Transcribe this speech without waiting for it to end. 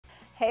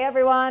Hey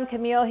everyone,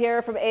 Camille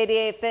here from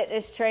 88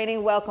 Fitness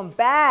Training. Welcome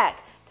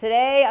back.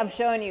 Today I'm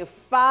showing you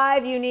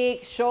 5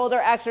 unique shoulder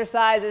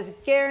exercises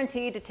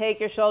guaranteed to take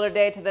your shoulder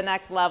day to the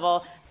next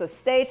level. So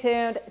stay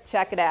tuned,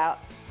 check it out.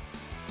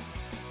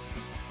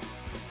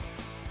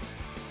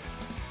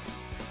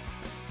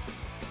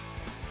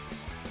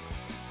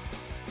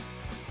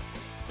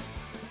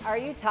 Are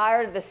you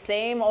tired of the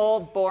same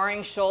old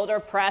boring shoulder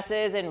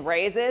presses and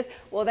raises?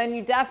 Well, then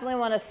you definitely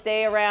want to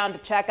stay around to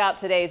check out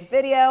today's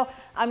video.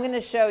 I'm going to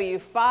show you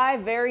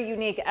 5 very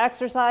unique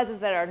exercises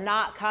that are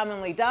not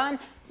commonly done,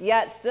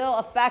 yet still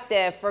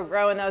effective for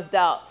growing those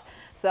delts.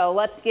 So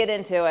let's get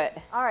into it.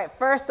 All right,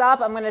 first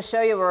up, I'm going to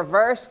show you a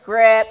reverse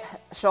grip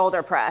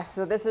shoulder press.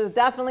 So this is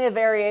definitely a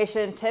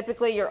variation.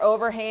 Typically, you're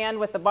overhand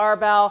with the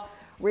barbell,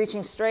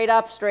 reaching straight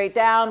up, straight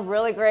down.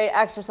 Really great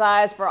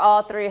exercise for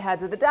all 3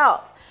 heads of the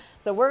delts.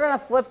 So we're going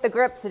to flip the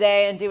grip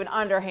today and do an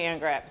underhand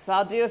grip. So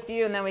I'll do a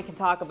few and then we can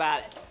talk about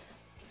it.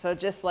 So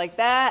just like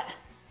that,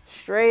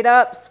 straight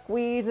up,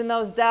 squeezing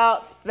those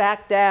delts,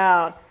 back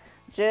down,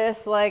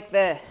 just like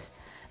this.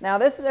 Now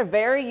this is a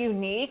very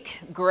unique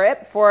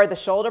grip for the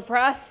shoulder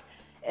press.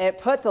 It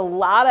puts a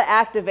lot of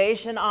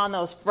activation on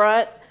those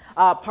front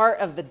part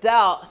of the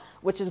delt,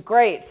 which is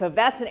great. So if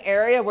that's an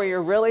area where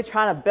you're really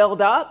trying to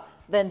build up,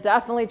 then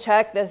definitely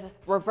check this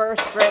reverse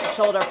grip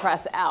shoulder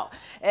press out.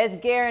 It's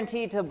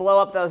guaranteed to blow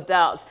up those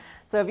delts.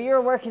 So if you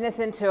were working this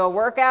into a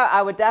workout,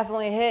 I would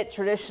definitely hit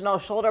traditional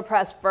shoulder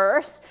press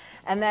first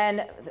and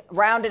then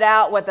round it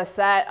out with a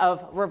set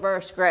of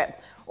reverse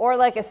grip. Or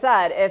like I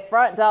said, if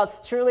front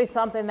delt's truly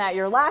something that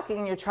you're lacking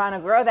and you're trying to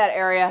grow that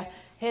area,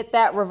 hit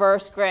that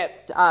reverse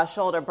grip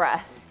shoulder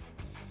press.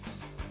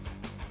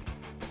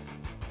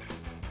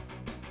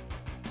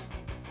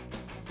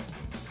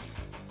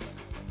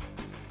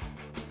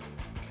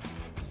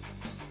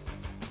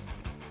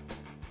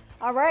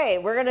 All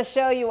right, we're going to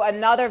show you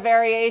another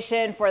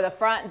variation for the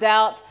front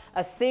delt,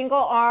 a single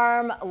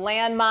arm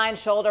landmine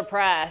shoulder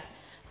press.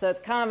 So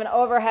it's kind of an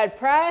overhead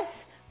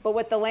press, but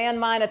with the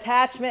landmine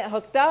attachment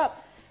hooked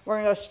up,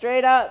 we're going to go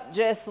straight up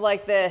just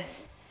like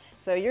this.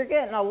 So you're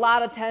getting a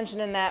lot of tension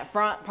in that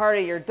front part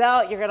of your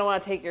delt. You're going to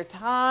want to take your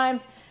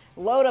time,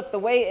 load up the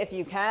weight if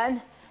you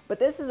can. But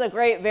this is a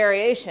great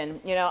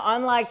variation. You know,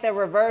 unlike the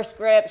reverse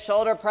grip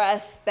shoulder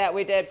press that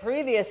we did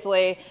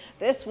previously,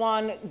 this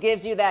one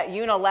gives you that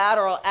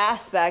unilateral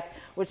aspect,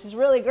 which is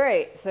really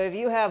great. So if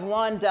you have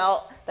one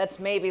delt that's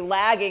maybe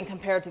lagging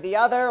compared to the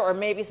other, or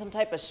maybe some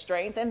type of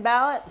strength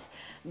imbalance,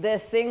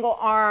 this single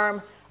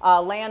arm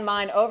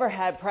landmine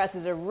overhead press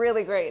is a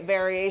really great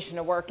variation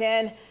to work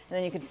in. And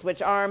then you can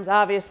switch arms,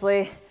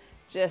 obviously,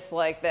 just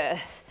like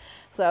this.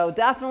 So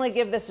definitely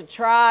give this a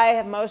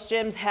try. Most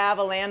gyms have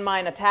a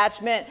landmine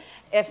attachment.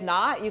 If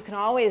not, you can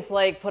always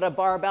put a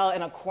barbell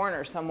in a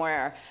corner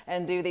somewhere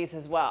and do these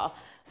as well.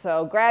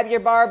 So grab your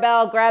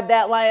barbell, grab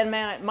that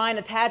landmine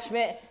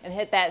attachment, and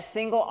hit that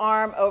single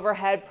arm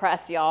overhead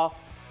press, y'all.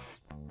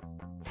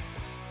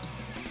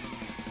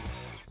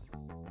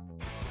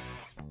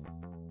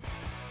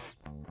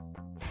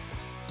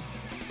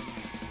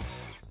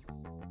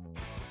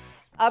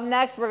 Up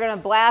next, we're going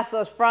to blast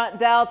those front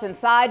delts and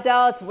side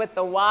delts with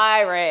the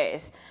Y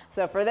raise.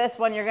 So for this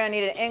one, you're going to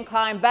need an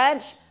incline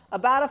bench,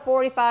 about a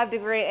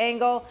 45-degree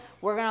angle.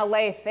 We're going to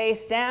lay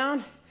face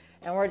down,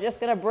 and we're just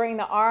going to bring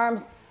the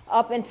arms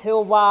up into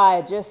a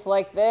Y, just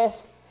like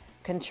this,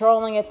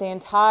 controlling it the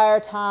entire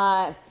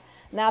time.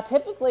 Now,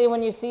 typically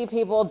when you see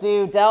people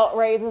do delt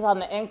raises on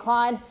the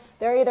incline,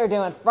 they're either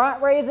doing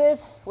front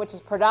raises, which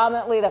is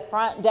predominantly the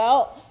front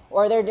delt,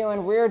 or they're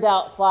doing rear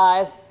delt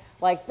flies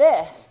like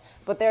this.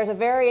 But there's a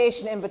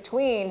variation in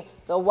between,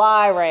 the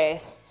Y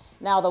raise.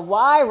 Now the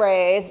Y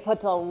raise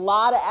puts a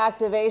lot of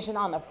activation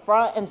on the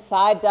front and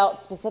side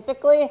delt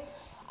specifically.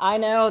 I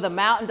know the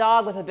Mountain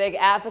Dog was a big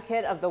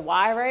advocate of the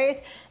Y raise.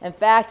 In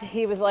fact,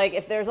 he was like,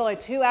 if there's only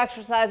 2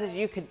 exercises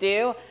you could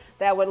do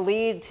that would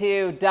lead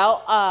to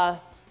delt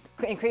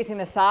increasing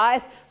the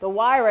size, the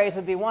Y raise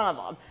would be one of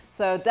them.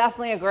 So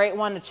definitely a great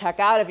one to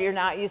check out if you're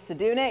not used to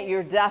doing it.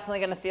 You're definitely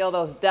going to feel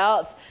those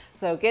delts.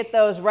 So get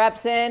those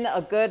reps in.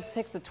 A good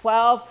 6 to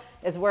 12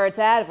 is where it's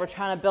at if we're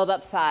trying to build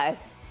up size.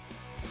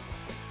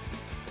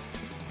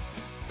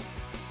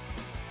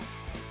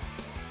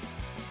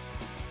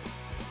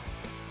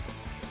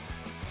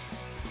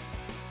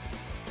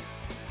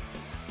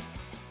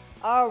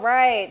 All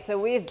right, so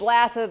we've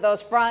blasted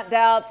those front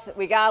delts.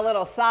 We got a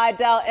little side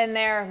delt in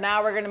there.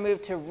 Now we're going to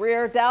move to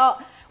rear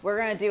delt. We're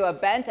going to do a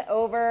bent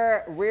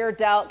over rear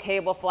delt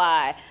cable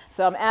fly.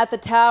 So I'm at the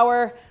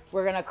tower.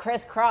 We're going to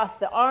crisscross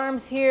the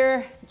arms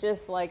here,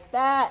 just like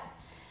that.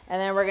 And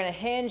then we're going to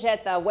hinge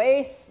at the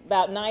waist,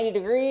 about 90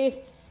 degrees,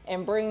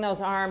 and bring those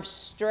arms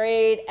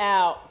straight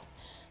out.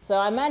 So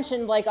I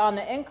mentioned on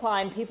the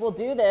incline, people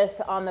do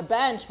this on the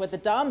bench with the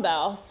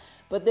dumbbells.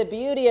 But the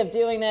beauty of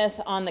doing this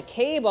on the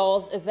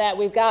cables is that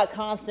we've got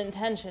constant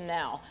tension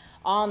now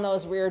on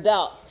those rear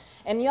delts.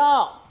 And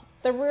y'all,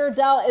 the rear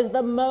delt is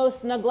the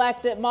most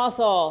neglected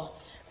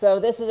muscle. So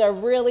this is a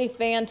really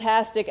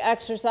fantastic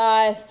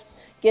exercise.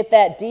 Get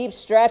that deep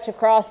stretch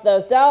across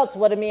those delts.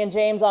 What do me and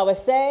James always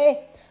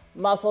say?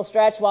 Muscle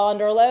stretch while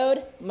under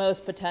load,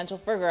 most potential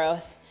for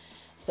growth.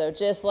 So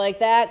just like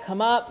that,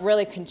 come up,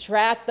 really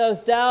contract those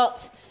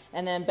delts,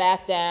 and then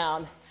back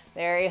down.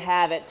 There you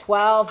have it,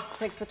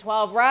 6 to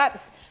 12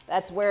 reps.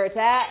 That's where it's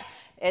at.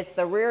 It's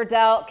the rear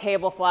delt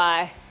cable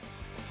fly.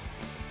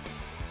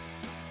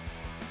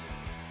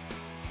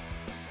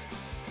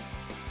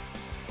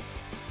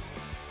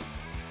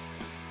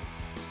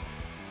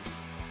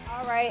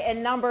 All right,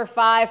 and number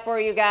 5 for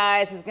you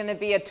guys is gonna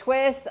be a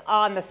twist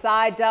on the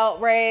side delt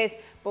raise,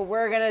 but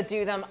we're gonna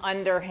do them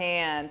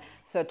underhand.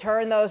 So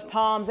turn those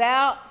palms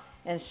out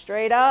and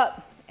straight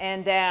up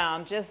and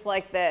down, just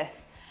like this.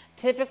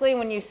 Typically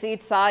when you see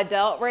side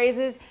delt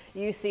raises,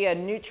 you see a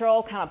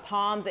neutral kind of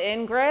palms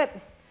in grip,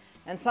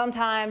 and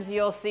sometimes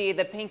you'll see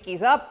the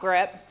pinkies up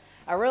grip.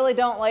 I really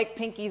don't like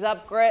pinkies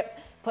up grip.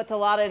 Puts a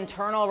lot of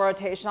internal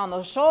rotation on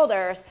those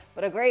shoulders,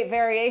 but a great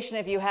variation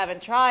if you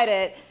haven't tried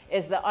it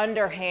is the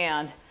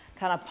underhand,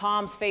 kind of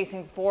palms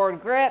facing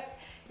forward grip.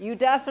 You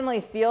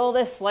definitely feel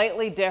this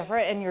slightly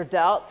different in your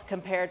delts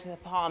compared to the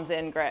palms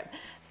in grip.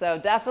 So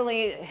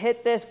definitely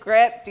hit this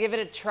grip, give it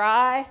a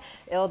try.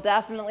 It'll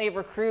definitely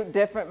recruit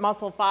different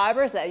muscle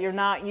fibers that you're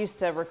not used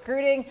to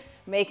recruiting,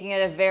 making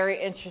it a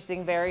very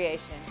interesting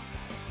variation.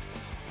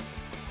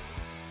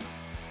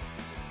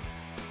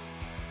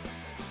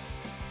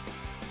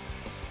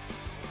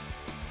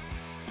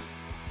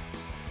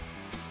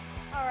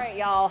 All right,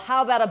 y'all,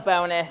 how about a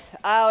bonus?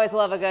 I always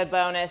love a good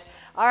bonus.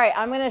 All right,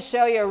 I'm gonna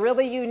show you a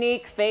really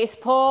unique face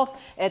pull.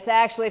 It's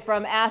actually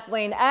from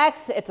Athlean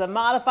X. It's a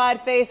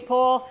modified face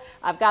pull.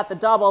 I've got the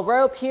double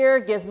rope here,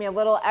 gives me a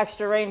little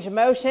extra range of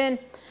motion.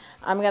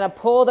 I'm gonna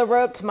pull the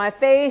rope to my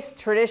face,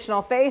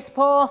 traditional face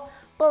pull,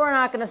 but we're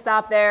not gonna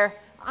stop there.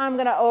 I'm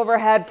gonna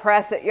overhead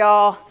press it,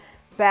 y'all.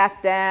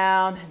 Back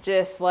down,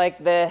 just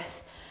like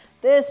this.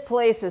 This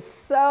places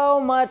so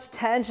much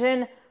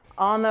tension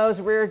on those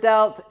rear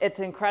delts.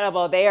 It's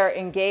incredible. They are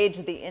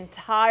engaged the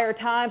entire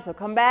time. So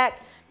come back,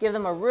 give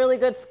them a really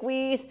good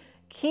squeeze,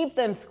 keep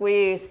them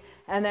squeezed,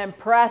 and then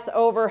press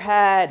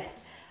overhead.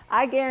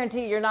 I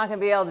guarantee you're not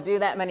gonna be able to do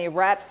that many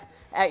reps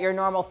at your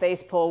normal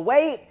face pull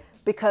weight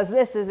because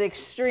this is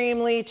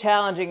extremely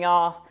challenging,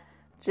 y'all.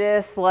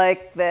 Just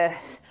like this.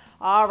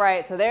 All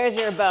right, so there's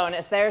your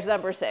bonus. There's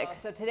number 6.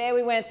 So today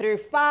we went through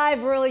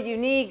 5 really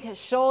unique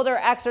shoulder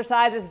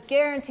exercises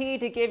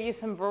guaranteed to give you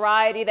some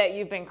variety that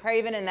you've been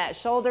craving in that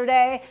shoulder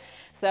day.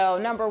 So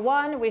number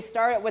 1, we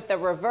started with the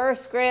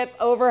reverse grip,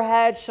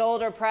 overhead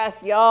shoulder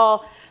press,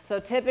 y'all. So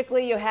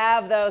typically you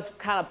have those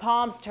kind of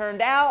palms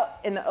turned out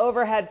in the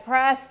overhead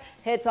press,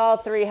 hits all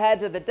 3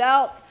 heads of the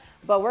delts,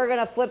 but we're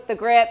gonna flip the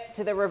grip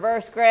to the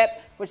reverse grip,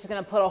 which is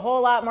gonna put a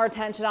whole lot more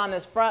tension on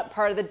this front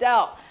part of the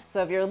delt.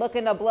 So if you're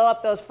looking to blow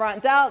up those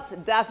front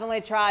delts,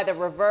 definitely try the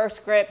reverse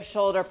grip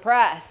shoulder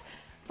press.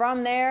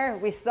 From there,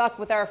 we stuck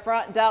with our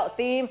front delt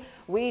theme.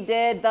 We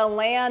did the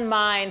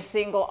landmine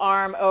single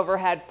arm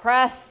overhead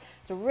press.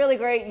 It's a really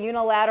great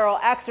unilateral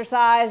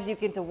exercise. You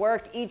get to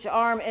work each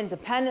arm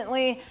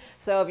independently.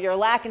 So if you're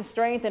lacking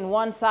strength in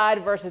one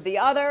side versus the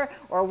other,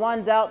 or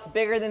one delt's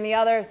bigger than the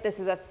other, this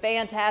is a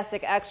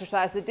fantastic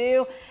exercise to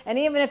do. And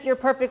even if you're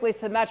perfectly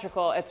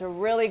symmetrical, it's a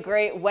really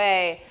great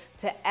way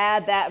to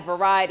add that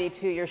variety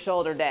to your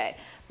shoulder day.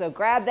 So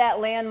grab that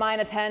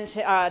landmine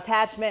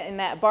attachment in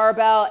that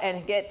barbell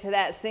and get to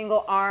that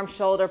single arm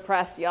shoulder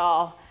press,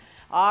 y'all.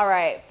 All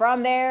right,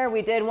 from there,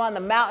 we did one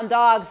of the Mountain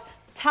Dogs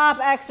top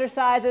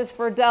exercises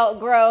for delt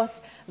growth,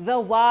 the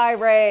Y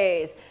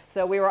raise.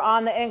 So we were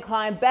on the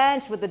incline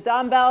bench with the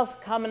dumbbells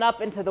coming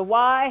up into the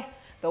Y.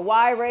 The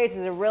Y raise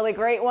is a really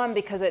great one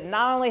because it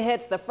not only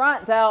hits the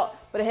front delt,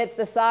 but it hits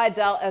the side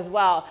delt as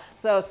well.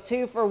 So it's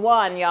 2 for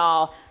 1,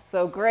 y'all.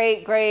 So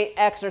great, great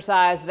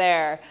exercise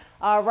there.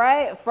 All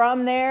right,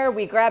 from there,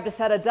 we grabbed a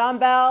set of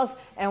dumbbells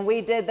and we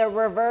did the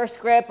reverse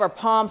grip or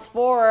palms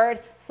forward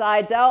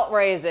side delt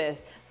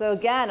raises. So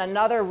again,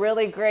 another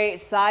really great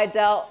side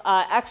delt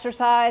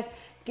exercise.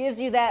 Gives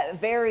you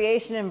that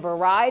variation and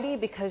variety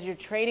because you're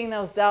training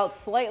those delts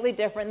slightly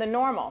different than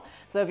normal.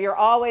 So if you're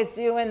always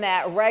doing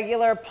that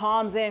regular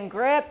palms in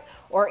grip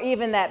or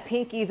even that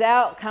pinkies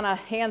out, kind of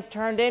hands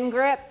turned in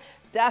grip,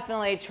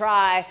 definitely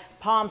try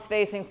palms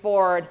facing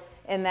forward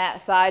in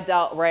that side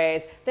delt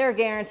raise. They're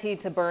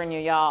guaranteed to burn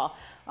you, y'all.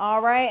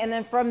 All right, and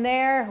then from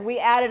there, we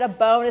added a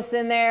bonus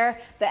in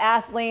there, the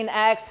Athlean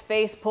X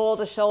face pull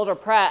to shoulder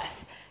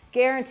press.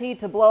 Guaranteed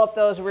to blow up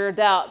those rear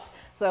delts.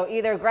 So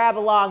either grab a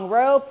long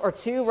rope or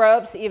 2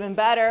 ropes, even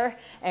better,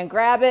 and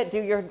grab it,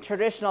 do your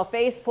traditional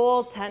face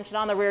pull, tension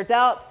on the rear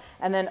delt,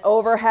 and then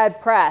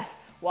overhead press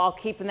while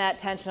keeping that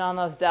tension on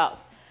those delts.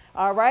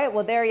 All right,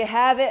 well, there you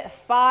have it.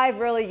 5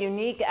 really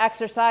unique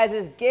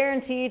exercises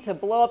guaranteed to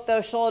blow up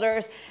those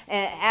shoulders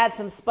and add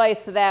some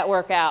spice to that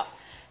workout.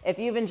 If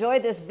you've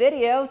enjoyed this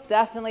video,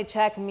 definitely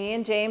check me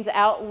and James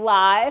out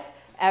live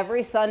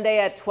every Sunday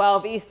at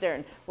 12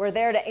 Eastern. We're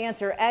there to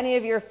answer any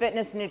of your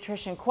fitness and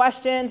nutrition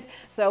questions,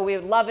 so we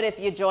would love it if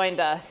you joined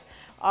us.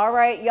 All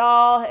right,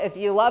 y'all, if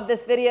you love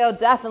this video,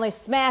 definitely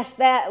smash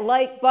that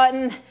like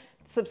button,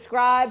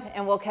 subscribe,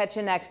 and we'll catch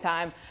you next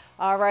time.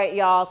 All right,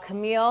 y'all,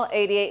 Camille,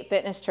 88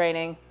 Fitness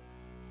Training.